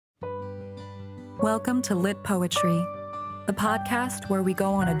Welcome to Litpoetry, the podcast where we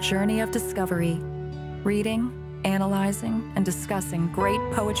go on a journey of discovery, reading, analyzing, and discussing great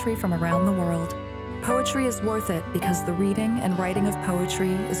poetry from around the world. Poetry is worth it because the reading and writing of poetry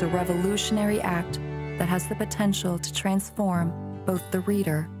is a revolutionary act that has the potential to transform both the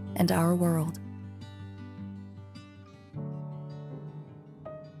reader and our world.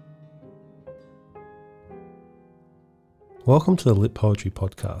 Welcome to the Lit Poetry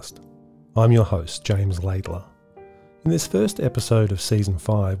Podcast. I'm your host, James Laidler. In this first episode of Season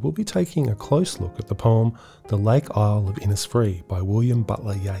 5, we'll be taking a close look at the poem The Lake Isle of Innisfree by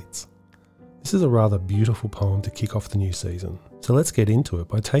Butler Yeats. This is a rather beautiful poem to kick off the new season, so let's get into it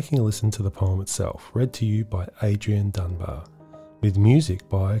by taking a listen to the poem itself, read to you by Adrian Dunbar, with music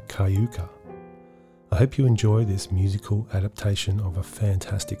by Kyuka. I hope you enjoy this musical adaptation of a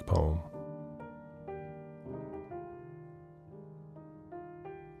fantastic poem.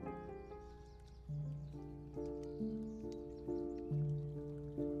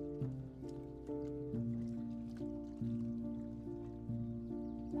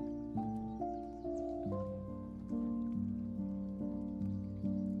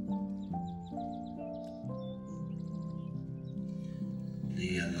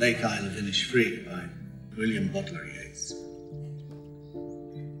 The Lake Isle of Innisfree by Butler Yeats.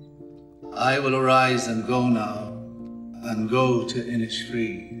 I will arise and go now, and go to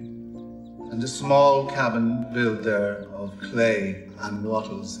Innisfree, and a small cabin build there of clay and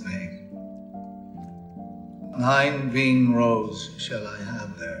wattles made. 9 bean rows shall I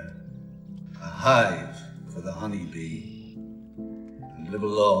have there, a hive for the honey bee, and live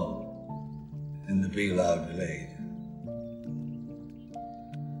alone in the bee loud glade.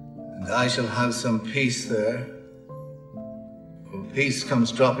 And I shall have some peace there, for peace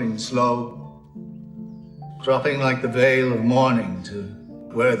comes dropping slow, dropping like the veil of morning to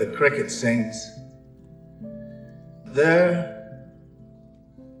where the cricket sings. There,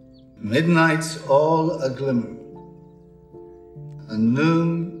 midnight's all a glimmer, and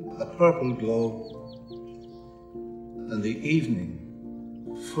noon a purple glow, and the evening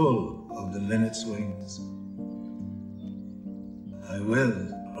full of the linnet's wings. I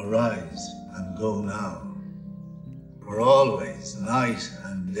will arise and go now, for always night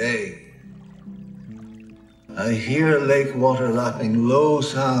and day I hear lake water lapping low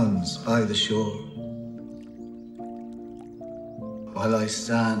sounds by the shore, while I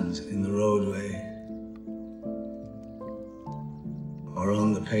stand in the roadway or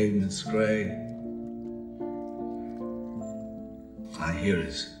on the pavement's grey. I hear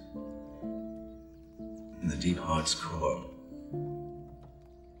it in the deep heart's core.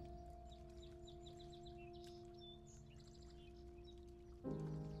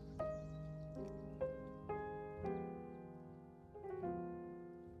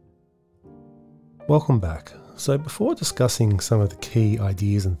 Welcome back. So before discussing some of the key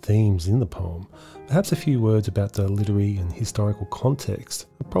ideas and themes in the poem, perhaps a few words about the literary and historical context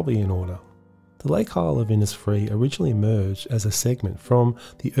are probably in order. The Lake Isle of Innisfree originally emerged as a segment from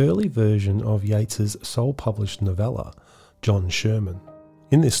the early version of Yeats's sole published novella, John Sherman.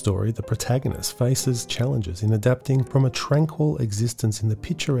 In this story, the protagonist faces challenges in adapting from a tranquil existence in the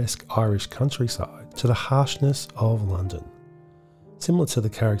picturesque Irish countryside to the harshness of London. Similar to the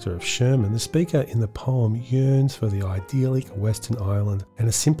character of Sherman, the speaker in the poem yearns for the idyllic Western Island and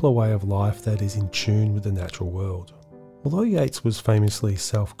a simpler way of life that is in tune with the natural world. Although Yeats was famously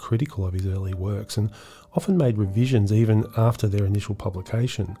self-critical of his early works and often made revisions even after their initial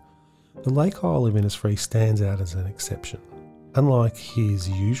publication, the Lake Isle of Innisfree stands out as an exception. Unlike his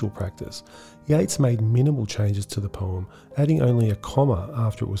usual practice, Yeats made minimal changes to the poem, adding only a comma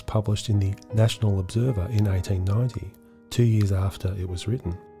after it was published in the National Observer in 1890. 2 years after it was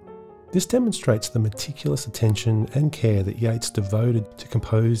written. This demonstrates the meticulous attention and care that Yeats devoted to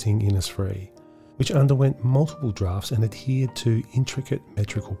composing Innisfree, which underwent multiple drafts and adhered to intricate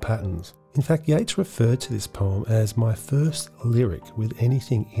metrical patterns. In fact, Yeats referred to this poem as my first lyric with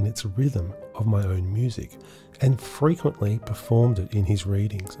anything in its rhythm of my own music, and frequently performed it in his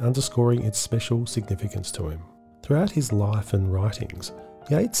readings, underscoring its special significance to him. Throughout his life and writings,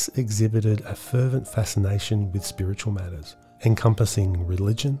 Yeats exhibited a fervent fascination with spiritual matters, encompassing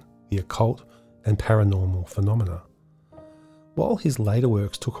religion, the occult, and paranormal phenomena. While his later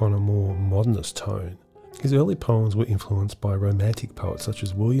works took on a more modernist tone, his early poems were influenced by romantic poets such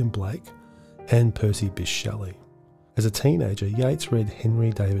as William Blake and Percy Bysshe Shelley. As a teenager, Yeats read Henry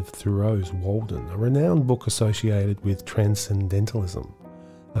David Thoreau's Walden, a renowned book associated with transcendentalism,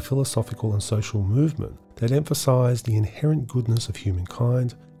 a philosophical and social movement that emphasised the inherent goodness of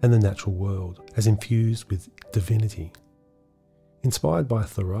humankind and the natural world as infused with divinity. Inspired by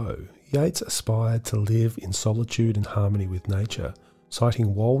Thoreau, Yeats aspired to live in solitude and harmony with nature,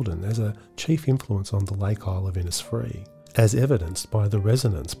 citing Walden as a chief influence on the Lake Isle of Innisfree, as evidenced by the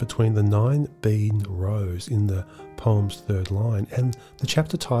resonance between the 9 bean rows in the poem's third line and the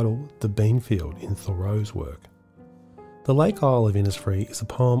chapter title The Beanfield in Thoreau's work. The Lake Isle of Innisfree is a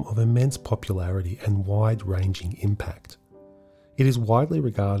poem of immense popularity and wide-ranging impact. It is widely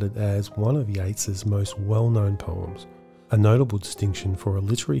regarded as one of Yeats's most well-known poems, a notable distinction for a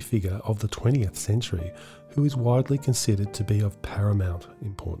literary figure of the 20th century who is widely considered to be of paramount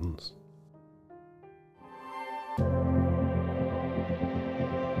importance.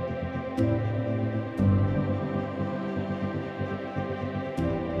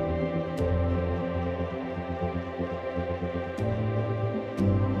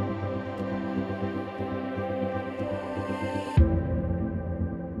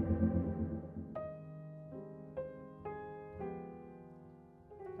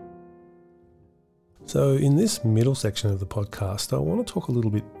 So in this middle section of the podcast, I want to talk a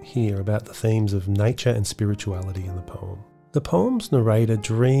little bit here about the themes of nature and spirituality in the poem. The poem's narrator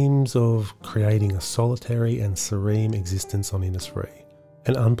dreams of creating a solitary and serene existence on Innisfree,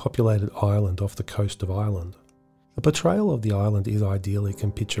 an unpopulated island off the coast of Ireland. The portrayal of the island is idyllic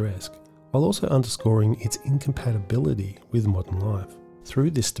and picturesque, while also underscoring its incompatibility with modern life.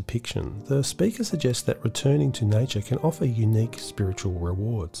 Through this depiction, the speaker suggests that returning to nature can offer unique spiritual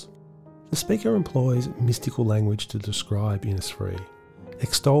rewards. The speaker employs mystical language to describe Innisfree,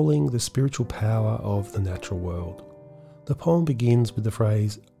 extolling the spiritual power of the natural world. The poem begins with the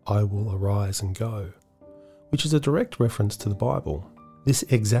phrase, "I will arise and go," which is a direct reference to the Bible. This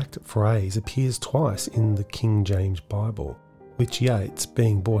exact phrase appears twice in the King James Bible, which Yeats,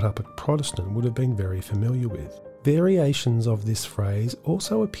 being brought up a Protestant, would have been very familiar with. Variations of this phrase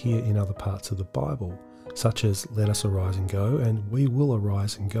also appear in other parts of the Bible, such as "Let us arise and go" and "We will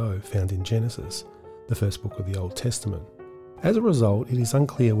arise and go," found in Genesis, the first book of the Old Testament. As a result, it is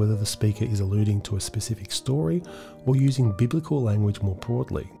unclear whether the speaker is alluding to a specific story or using biblical language more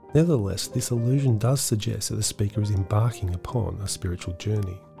broadly. Nevertheless, this allusion does suggest that the speaker is embarking upon a spiritual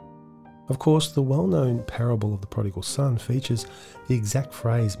journey. Of course, the well-known parable of the prodigal son features the exact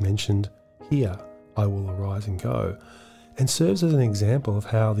phrase mentioned here, "I will arise and go," and serves as an example of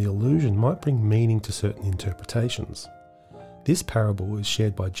how the allusion might bring meaning to certain interpretations. This parable is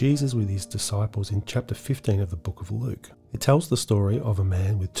shared by Jesus with his disciples in chapter 15 of the book of Luke. It tells the story of a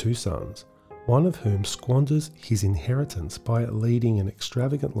man with 2 sons, one of whom squanders his inheritance by leading an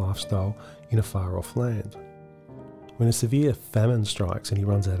extravagant lifestyle in a far-off land. When a severe famine strikes and he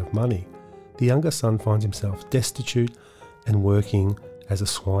runs out of money, the younger son finds himself destitute and working as a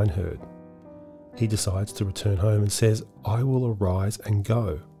swineherd. He decides to return home and says, "I will arise and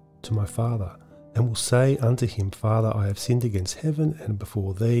go to my father, and will say unto him, Father, I have sinned against heaven and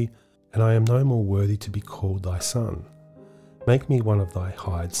before thee, and I am no more worthy to be called thy son. Make me one of thy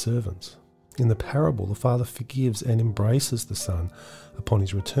hired servants." In the parable, the father forgives and embraces the son upon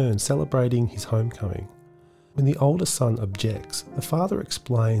his return, celebrating his homecoming. When the older son objects, the father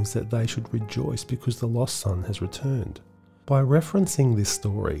explains that they should rejoice because the lost son has returned. By referencing this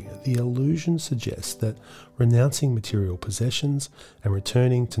story, the allusion suggests that renouncing material possessions and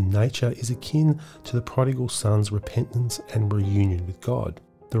returning to nature is akin to the prodigal son's repentance and reunion with God.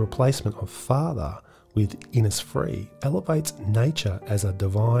 The replacement of father with Innisfree elevates nature as a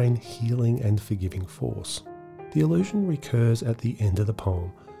divine, healing and forgiving force. The allusion recurs at the end of the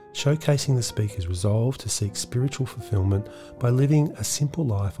poem, showcasing the speaker's resolve to seek spiritual fulfillment by living a simple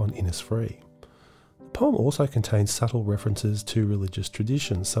life on Innisfree. The poem also contains subtle references to religious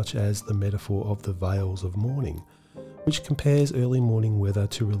traditions, such as the metaphor of the veils of mourning, which compares early morning weather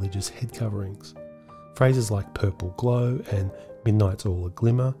to religious head coverings. Phrases like purple glow and midnight's all a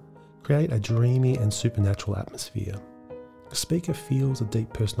glimmer create a dreamy and supernatural atmosphere. The speaker feels a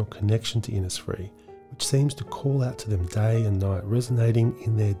deep personal connection to Innisfree, which seems to call out to them day and night, resonating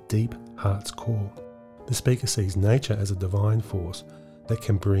in their deep heart's core. The speaker sees nature as a divine force that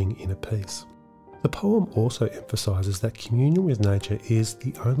can bring inner peace. The poem also emphasises that communion with nature is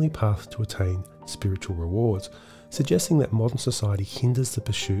the only path to attain spiritual rewards, suggesting that modern society hinders the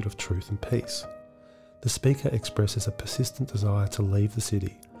pursuit of truth and peace. The speaker expresses a persistent desire to leave the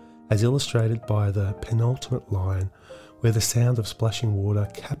city, as illustrated by the penultimate line, where the sound of splashing water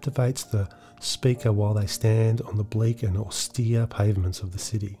captivates the speaker while they stand on the bleak and austere pavements of the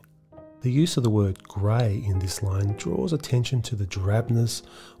city. The use of the word grey in this line draws attention to the drabness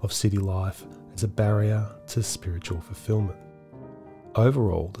of city life as a barrier to spiritual fulfillment.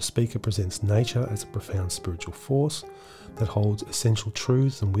 Overall, the speaker presents nature as a profound spiritual force that holds essential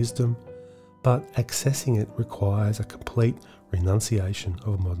truths and wisdom, but accessing it requires a complete renunciation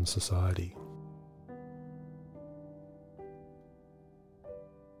of modern society.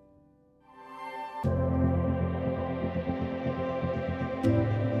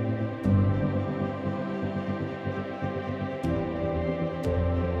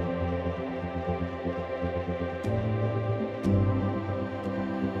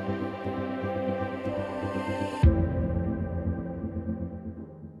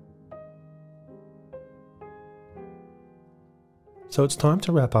 So it's time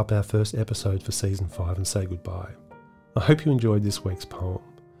to wrap up our first episode for Season 5 and say goodbye. I hope you enjoyed this week's poem.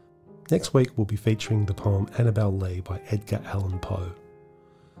 Next week we'll be featuring the poem Annabel Lee by Edgar Allan Poe.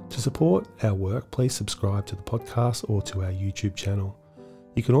 To support our work, please subscribe to the podcast or to our YouTube channel.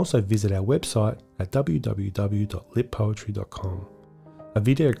 You can also visit our website at www.litpoetry.com. A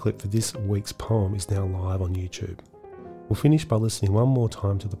video clip for this week's poem is now live on YouTube. We'll finish by listening one more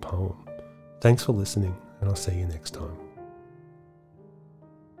time to the poem. Thanks for listening, and I'll see you next time.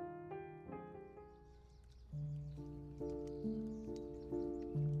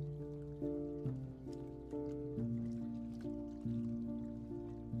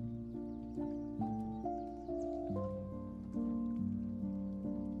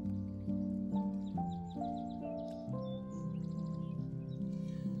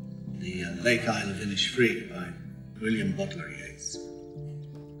 The Lake Isle of Innisfree by William Butler Yeats.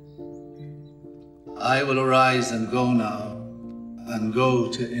 I will arise and go now, and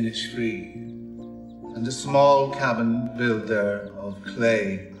go to Innisfree, and a small cabin build there of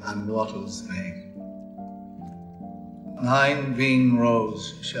clay and wattles make. 9 bean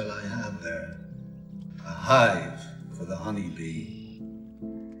rows shall I have there, a hive for the honey bee,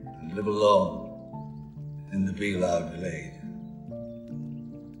 and live alone in the bee-loud glade.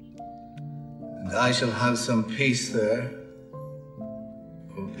 And I shall have some peace there,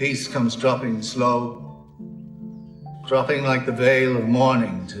 for peace comes dropping slow, dropping like the veil of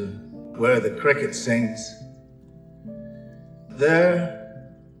morning to where the cricket sings. There,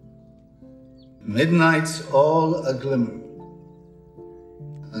 midnight's all a glimmer,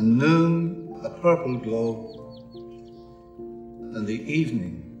 and noon a purple glow, and the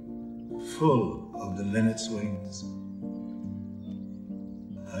evening full of the linnet's wings.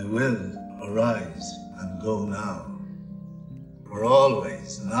 I will arise and go now, for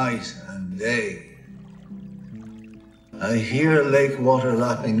always night and day. I hear lake water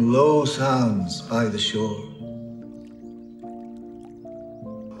lapping low sounds by the shore,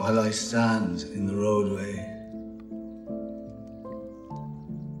 while I stand in the roadway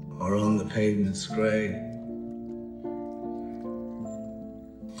or on the pavement's grey.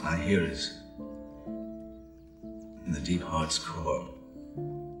 I hear it in the deep heart's core.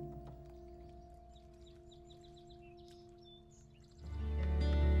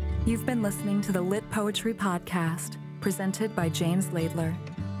 You've been listening to the Lit Poetry Podcast, presented by James Laidler.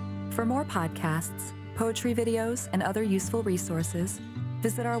 For more podcasts, poetry videos, and other useful resources,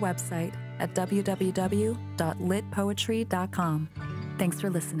 visit our website at www.litpoetry.com. Thanks for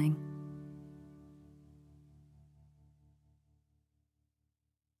listening.